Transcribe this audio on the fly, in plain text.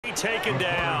be taken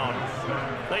down.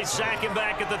 They sack him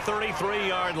back at the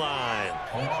 33-yard line.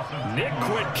 Nick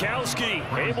Kwiatkowski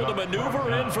able to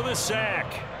maneuver in for the sack.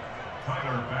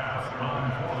 Tyler Bass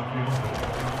on for the field.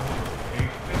 A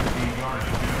 50-yard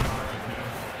attempt.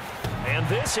 And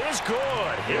this is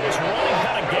good. He was running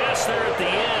out of gas there at the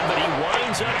end, but he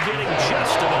winds up getting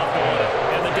just enough on it.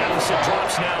 And the deficit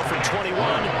drops now from 21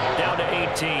 down to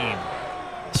 18.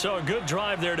 So a good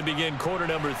drive there to begin quarter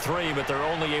number 3, but they're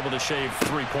only able to shave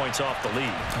 3 points off the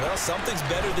lead. Well, something's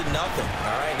better than nothing.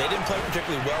 All right, they didn't play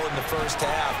particularly well in the first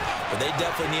half, but they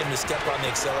definitely need him to step on the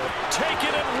accelerator.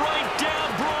 Taking it right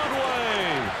down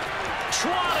Broadway.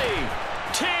 20,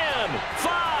 10,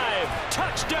 5,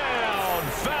 touchdown,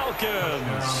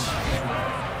 Falcons.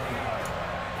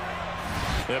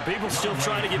 Yeah, people still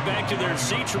trying to get back to their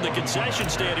seats from the concession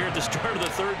stand here at the start of the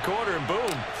third quarter, and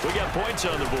boom, we got points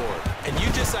on the board. And you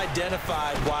just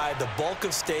identified why the bulk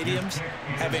of stadiums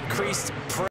have increased